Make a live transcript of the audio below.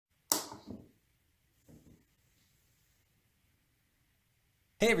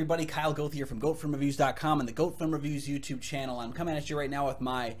Hey everybody, Kyle Goethe here from GoatFilmReviews.com and the Goat Film Reviews YouTube channel. I'm coming at you right now with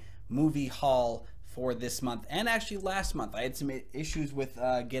my movie haul for this month and actually last month. I had some issues with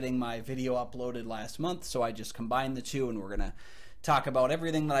getting my video uploaded last month, so I just combined the two and we're going to talk about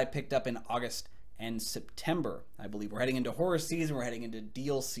everything that I picked up in August and September. I believe we're heading into horror season, we're heading into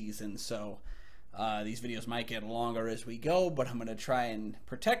deal season, so these videos might get longer as we go, but I'm going to try and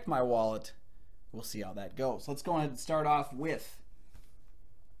protect my wallet. We'll see how that goes. Let's go ahead and start off with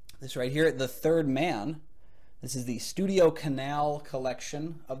this right here, The Third Man. This is the Studio Canal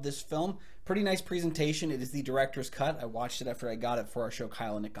collection of this film. Pretty nice presentation. It is the director's cut. I watched it after I got it for our show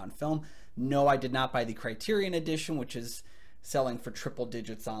Kyle and Nick on Film. No, I did not buy the Criterion edition, which is selling for triple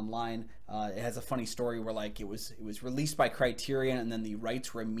digits online. It has a funny story where like it was released by Criterion and then the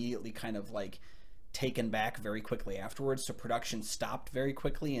rights were immediately kind of like taken back very quickly afterwards. So production stopped very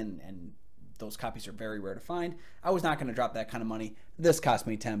quickly and those copies are very rare to find. I was not going to drop that kind of money. This cost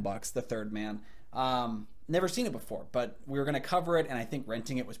me $10, The Third Man. Never seen it before, but we were going to cover it, and I think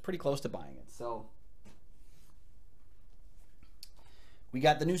renting it was pretty close to buying it. So we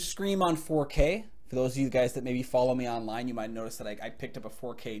got the new Scream on 4K. For those of you guys that maybe follow me online, you might notice that I picked up a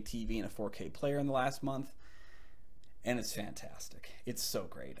 4K TV and a 4K player in the last month, and it's fantastic. It's so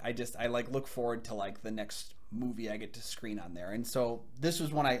great. I like look forward to like the next movie I get to screen on there. And so this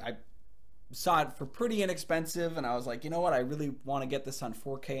was one I saw it for pretty inexpensive, and I was like, you know what, I really want to get this on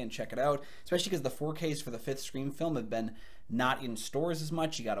 4K and check it out, especially because the 4Ks for the fifth Scream film have been not in stores as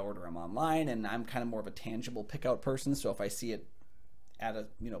much. You got to order them online, and I'm kind of more of a tangible pick out person, so if I see it at a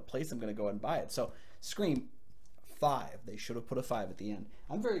place, I'm going to go ahead and buy it. So Scream 5, they should have put a 5 at the end.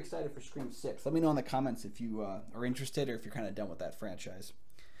 I'm very excited for Scream 6. Let me know in the comments if you are interested or if you're kind of done with that franchise.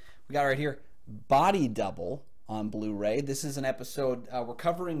 We got right here Body Double on Blu-ray. This is an episode, we're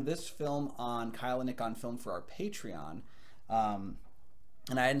covering this film on Kyle and Nick on Film for our Patreon, and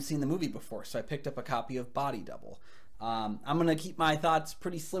I hadn't seen the movie before, so I picked up a copy of Body Double. I'm going to keep my thoughts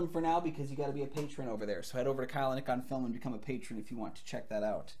pretty slim for now because you got to be a patron over there, so head over to Kyle and Nick on Film and become a patron if you want to check that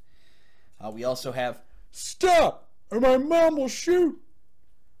out. We also have Stop or My Mom Will Shoot.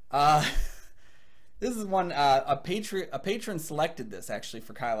 This is one, a patron selected this actually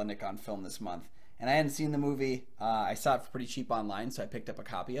for Kyle and Nick on Film this month. And I hadn't seen the movie. I saw it for pretty cheap online, so I picked up a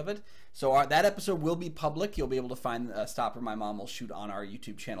copy of it. So that episode will be public. You'll be able to find Stop or My Mom Will Shoot on our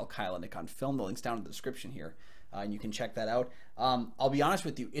YouTube channel, Kyle and Nick on Film. The link's down in the description here, and you can check that out. I'll be honest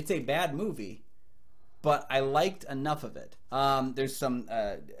with you, it's a bad movie, but I liked enough of it. There's some,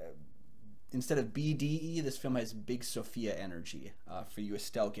 instead of BDE, this film has Big Sophia energy for you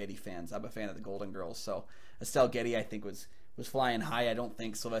Estelle Getty fans. I'm a fan of the Golden Girls, so Estelle Getty I think was flying high. I don't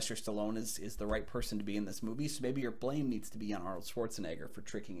think Sylvester Stallone is the right person to be in this movie, so maybe your blame needs to be on Arnold Schwarzenegger for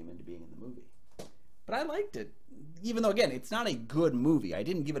tricking him into being in the movie. But I liked it, even though, again, it's not a good movie. I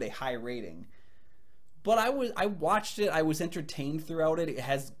didn't give it a high rating, but I watched it. I was entertained throughout it. It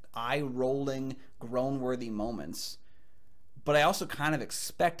has eye-rolling, groan-worthy moments, but I also kind of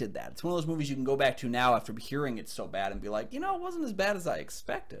expected that. It's one of those movies you can go back to now after hearing it so bad and be like, it wasn't as bad as I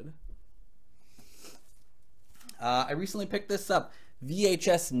expected. I recently picked this up,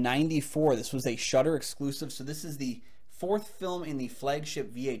 VHS 94. This was a Shudder exclusive, so this is the 4th film in the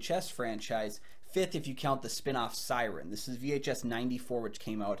flagship VHS franchise, 5th if you count the spin-off Siren. This is VHS 94, which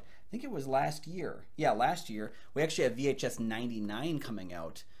came out, I think it was last year. Yeah, last year. We actually have VHS 99 coming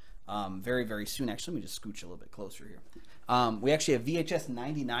out very, very soon. Actually, let me just scooch a little bit closer here. We actually have VHS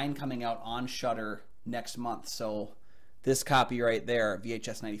 99 coming out on Shudder next month, so this copy right there,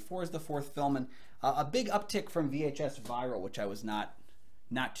 VHS 94, is the 4th film, and a big uptick from VHS Viral, which I was not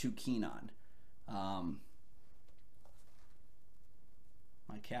too keen on.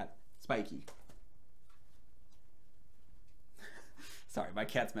 My cat, Spiky. Sorry, my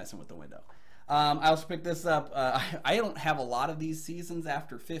cat's messing with the window. I also picked this up. I don't have a lot of these seasons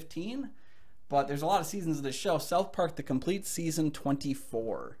after 15, but there's a lot of seasons of this show. South Park, The Complete Season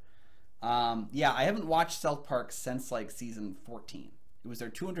 24. Yeah, I haven't watched South Park since like season 14. It was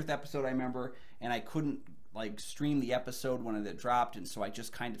their 200th episode, I remember, and I couldn't like stream the episode when it had dropped, and so I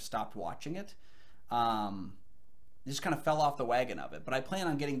just kind of stopped watching it. Just kind of fell off the wagon of it, but I plan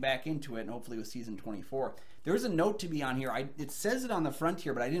on getting back into it, and hopefully with season 24. There's a note to be on here. It says it on the front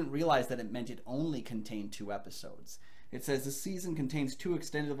here, but I didn't realize that it meant it only contained 2 episodes. It says the season contains 2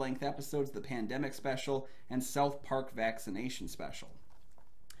 extended length episodes, the Pandemic Special and South Park Vaccination Special.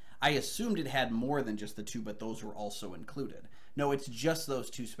 I assumed it had more than just the 2, but those were also included. No, it's just those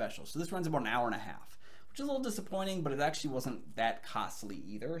 2 specials. So this runs about an hour and a half, which is a little disappointing, but it actually wasn't that costly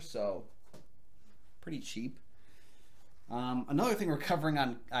either, so pretty cheap. Another thing we're covering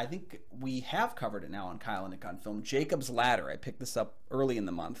on, I think we have covered it now on Kyle and Nick on Film, Jacob's Ladder. I picked this up early in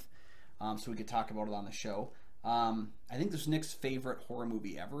the month, so we could talk about it on the show. I think this was Nick's favorite horror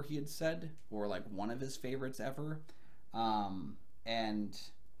movie ever, he had said, or like one of his favorites ever. And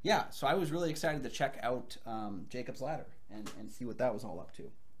yeah, so I was really excited to check out Jacob's Ladder and see what that was all up to.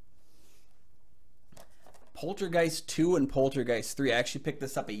 Poltergeist 2 and Poltergeist 3. I actually picked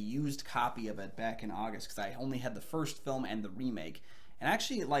this up, a used copy of it back in August, because I only had the first film and the remake. And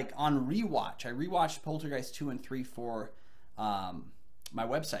actually, like on rewatch, I rewatched Poltergeist 2 and 3 for my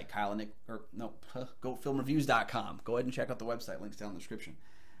website, GoatFilmReviews.com. Go ahead and check out the website, links down in the description.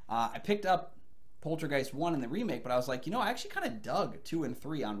 I picked up Poltergeist 1 and the remake, but I was like, you know, I actually kind of dug 2 and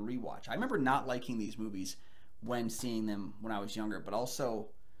 3 on rewatch. I remember not liking these movies when seeing them when I was younger, but also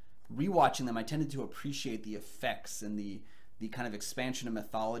rewatching them, I tended to appreciate the effects and the kind of expansion of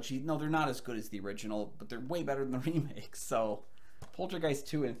mythology. No, they're not as good as the original, but they're way better than the remake. So Poltergeist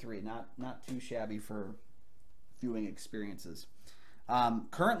 2 and 3, not too shabby for viewing experiences.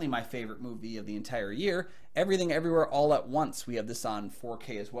 Currently my favorite movie of the entire year, Everything Everywhere All at Once. We have this on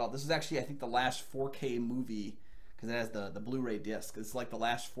 4K as well. This is actually, I think, the last 4K movie, because it has the Blu-ray disc. It's like the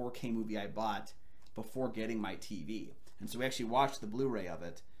last 4K movie I bought before getting my TV. And so we actually watched the Blu-ray of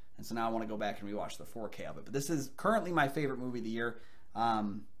it. And so now I want to go back and rewatch the 4K of it. But this is currently my favorite movie of the year.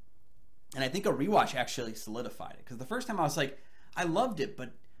 And I think a rewatch actually solidified it. Because the first time I was like, I loved it,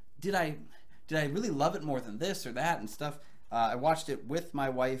 but did I really love it more than this or that and stuff? I watched it with my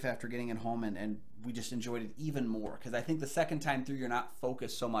wife after getting it home, and we just enjoyed it even more. Because I think the second time through, you're not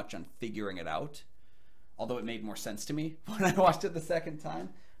focused so much on figuring it out. Although it made more sense to me when I watched it the second time.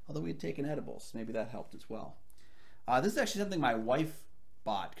 Although we had taken edibles. Maybe that helped as well. This is actually something my wife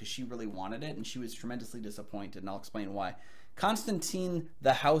bought because she really wanted it, and she was tremendously disappointed, and I'll explain why. Constantine,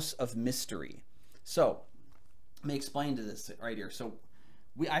 the House of Mystery. So let me explain to this right here. So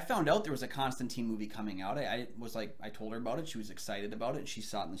I found out there was a Constantine movie coming out. I told her about it. She was excited about it, and she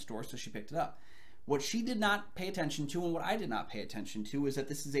saw it in the store, so she picked it up. What she did not pay attention to, and what I did not pay attention to, is that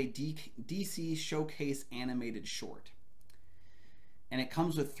this is a DC Showcase animated short. And it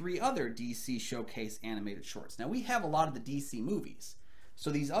comes with 3 other DC Showcase animated shorts. Now, we have a lot of the DC movies. So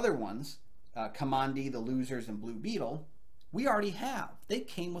these other ones, Commandi, The Losers, and Blue Beetle, we already have. They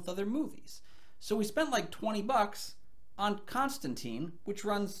came with other movies. So we spent like 20 bucks on Constantine, which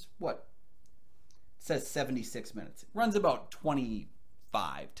runs, what? It says 76 minutes. It runs about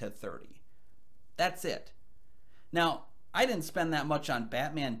 25 to 30. That's it. Now, I didn't spend that much on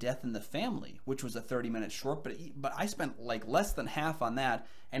Batman Death in the Family, which was a 30-minute short, but I spent like less than half on that,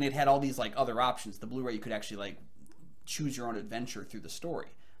 and it had all these like other options. The Blu-ray, you could actually like choose your own adventure through the story.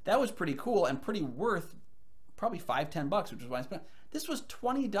 That was pretty cool and pretty worth probably $5-10 bucks, which is why I spent. This was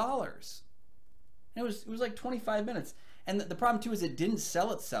 $20. It was like 25 minutes. And the problem too is it didn't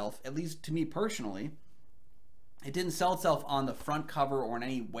sell itself, at least to me personally. It didn't sell itself on the front cover or in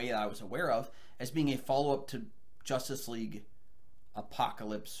any way that I was aware of as being a follow-up to Justice League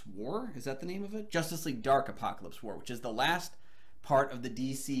Apocalypse War. Is that the name of it? Justice League Dark Apocalypse War, which is the last part of the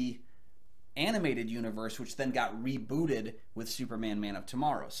DC animated universe, which then got rebooted with Superman Man of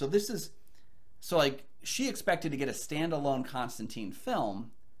Tomorrow. So this is, so like she expected to get a standalone Constantine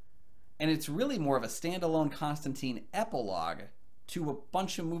film, and it's really more of a standalone Constantine epilogue to a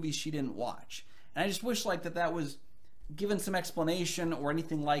bunch of movies she didn't watch. And I just wish like that was given some explanation or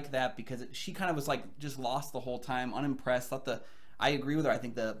anything like that, because she kind of was like just lost the whole time, unimpressed. I agree with her. I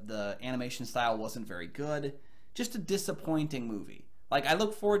think the animation style wasn't very good. Just a disappointing movie. Like, I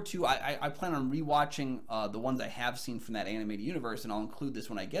look forward to, I plan on rewatching the ones I have seen from that animated universe, and I'll include this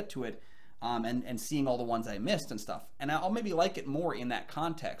when I get to it, and seeing all the ones I missed and stuff. And I'll maybe like it more in that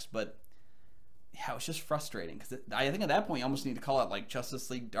context, but yeah, it was just frustrating, because I think at that point you almost need to call it like Justice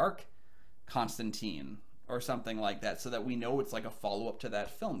League Dark Constantine or something like that, so that we know it's like a follow-up to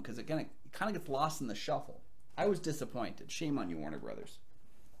that film, because again, it kind of gets lost in the shuffle. I was disappointed. Shame on you, Warner Brothers.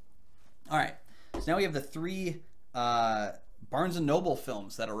 All right, so now we have the 3 Barnes & Noble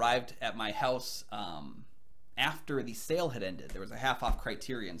films that arrived at my house after the sale had ended. There was a half-off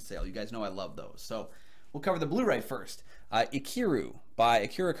Criterion sale. You guys know I love those. So we'll cover the Blu-ray first. Ikiru by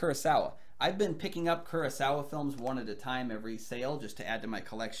Akira Kurosawa. I've been picking up Kurosawa films one at a time every sale just to add to my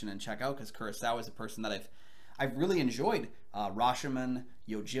collection and check out, because Kurosawa is a person that I've really enjoyed. Rashomon,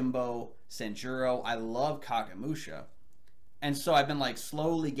 Yojimbo, Sanjuro. I love Kagemusha. And so I've been like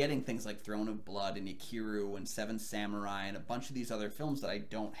slowly getting things like Throne of Blood and Ikiru and Seven Samurai and a bunch of these other films that I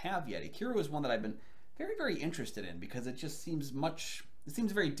don't have yet. Ikiru is one that I've been very, very interested in, because it just seems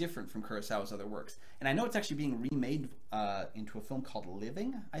very different from Kurosawa's other works. And I know it's actually being remade into a film called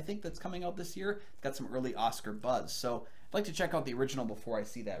Living, I think, that's coming out this year. It's got some early Oscar buzz. So I'd like to check out the original before I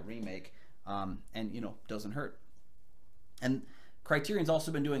see that remake, and, you know, doesn't hurt. And Criterion's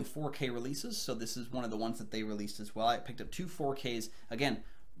also been doing 4K releases, so this is one of the ones that they released as well. I picked up 2 4Ks, again,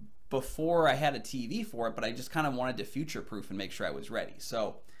 before I had a TV for it, but I just kind of wanted to future-proof and make sure I was ready.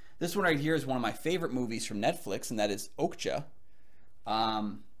 So this one right here is one of my favorite movies from Netflix, and that is Okja.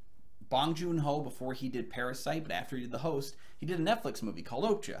 Bong Joon-ho, before he did Parasite, but after he did The Host, he did a Netflix movie called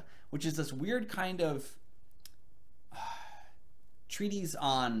Okja, which is this weird kind of treatise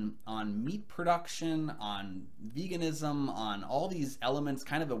on meat production, on veganism, on all these elements,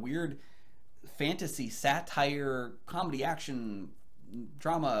 kind of a weird fantasy, satire, comedy, action,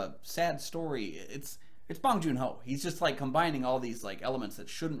 drama, sad story. It's Bong Joon-ho. He's just like combining all these like elements that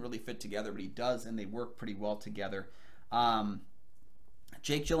shouldn't really fit together, but he does, and they work pretty well together.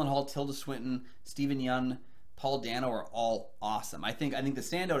 Jake Gyllenhaal, Tilda Swinton, Steven Yeun, Paul Dano are all awesome. I think the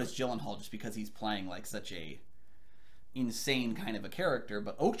standout is Gyllenhaal, just because he's playing like such a insane kind of a character.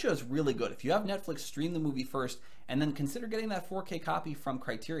 But Okja is really good. If you have Netflix, stream the movie first, and then consider getting that 4K copy from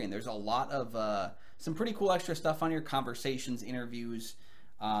Criterion. There's a lot of some pretty cool extra stuff on here: conversations, interviews,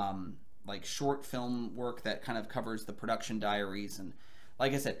 like short film work that kind of covers the production diaries. And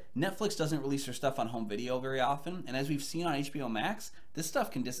like I said, Netflix doesn't release their stuff on home video very often, and as we've seen on HBO Max, this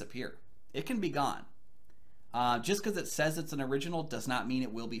stuff can disappear. It can be gone. Just because it says it's an original does not mean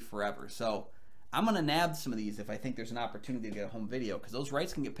it will be forever. So I'm going to nab some of these if I think there's an opportunity to get a home video, because those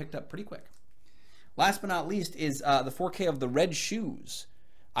rights can get picked up pretty quick. Last but not least is the 4K of The Red Shoes.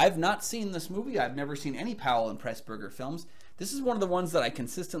 I've not seen this movie. I've never seen any Powell and Pressburger films. This is one of the ones that I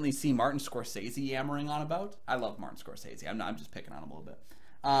consistently see Martin Scorsese yammering on about. I love Martin Scorsese. I'm just picking on him a little bit.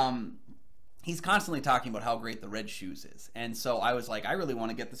 He's constantly talking about how great The Red Shoes is. And so I was like, I really want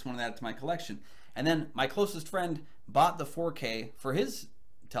to get this one and add it to my collection. And then my closest friend bought the 4K for his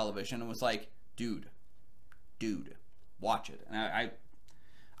television and was like, dude, watch it. And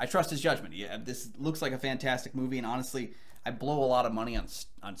I trust his judgment. Yeah, this looks like a fantastic movie, and honestly, I blow a lot of money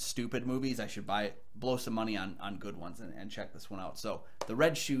on stupid movies. I should blow some money on good ones and check this one out. So The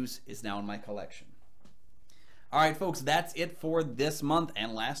Red Shoes is now in my collection. All right, folks, that's it for this month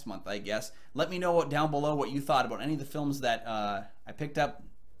and last month, I guess. Let me know down below what you thought about any of the films that I picked up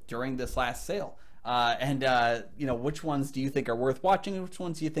during this last sale. You know, which ones do you think are worth watching and which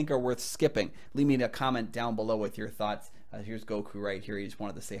ones do you think are worth skipping? Leave me a comment down below with your thoughts. Here's Goku right here. He just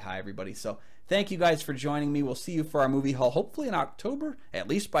wanted to say hi, everybody. So thank you guys for joining me. We'll see you for our movie haul, hopefully in October, at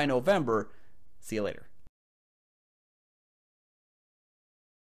least by November. See you later.